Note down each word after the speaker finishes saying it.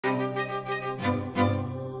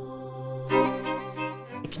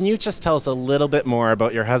can you just tell us a little bit more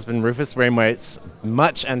about your husband Rufus Wainwright's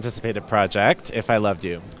much anticipated project, If I Loved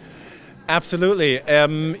You? Absolutely.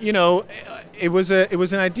 It was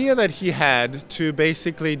an idea that he had to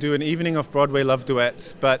basically do an evening of Broadway love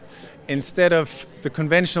duets, but instead of the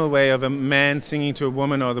conventional way of a man singing to a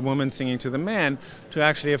woman or the woman singing to the man, to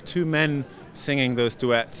actually have two men singing those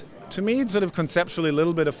duets. To me, it's sort of conceptually a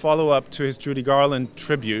little bit of follow-up to his Judy Garland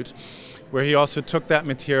tribute, where he also took that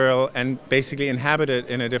material and basically inhabited it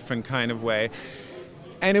in a different kind of way.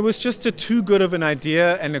 And it was just too good of an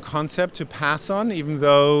idea and a concept to pass on, even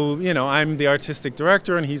though, I'm the artistic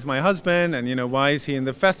director and he's my husband, and, why is he in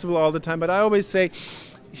the festival all the time? But I always say,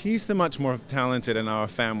 he's the much more talented in our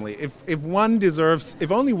family. If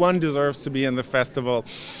only one deserves to be in the festival,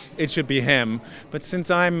 it should be him. But since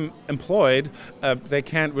I'm employed, they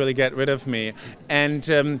can't really get rid of me.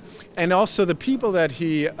 And also the people that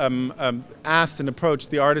he asked and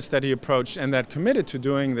approached, the artists that he approached and that committed to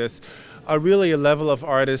doing this, are really a level of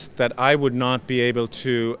artist that I would not be able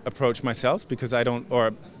to approach myself because I don't,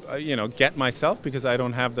 or get myself because I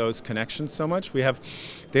don't have those connections so much. We have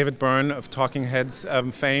David Byrne of Talking Heads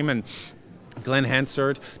fame, and Glenn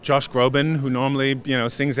Hansard, Josh Groban, who normally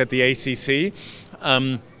sings at the ACC.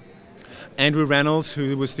 Andrew Reynolds,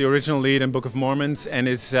 who was the original lead in Book of Mormons and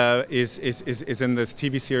is in this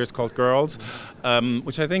TV series called Girls,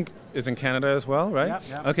 which I think is in Canada as well, right?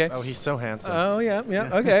 Yeah. Okay. Oh, he's so handsome. Oh, yeah.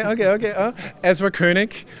 Okay. Ezra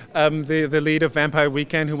Koenig, the lead of Vampire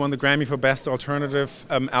Weekend, who won the Grammy for Best Alternative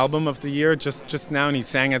Album of the Year just now, and he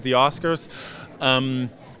sang at the Oscars.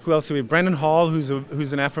 Who else do we have? Brendan Hall, who's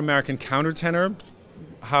an Afro-American countertenor.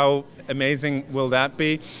 How amazing will that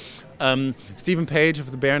be? Stephen Page of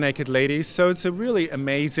the Bare Naked Ladies. So it's a really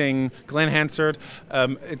amazing, Glenn Hansard,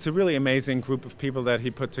 it's a really amazing group of people that he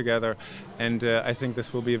put together. And I think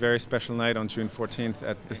this will be a very special night on June 14th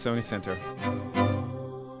at the Sony Center.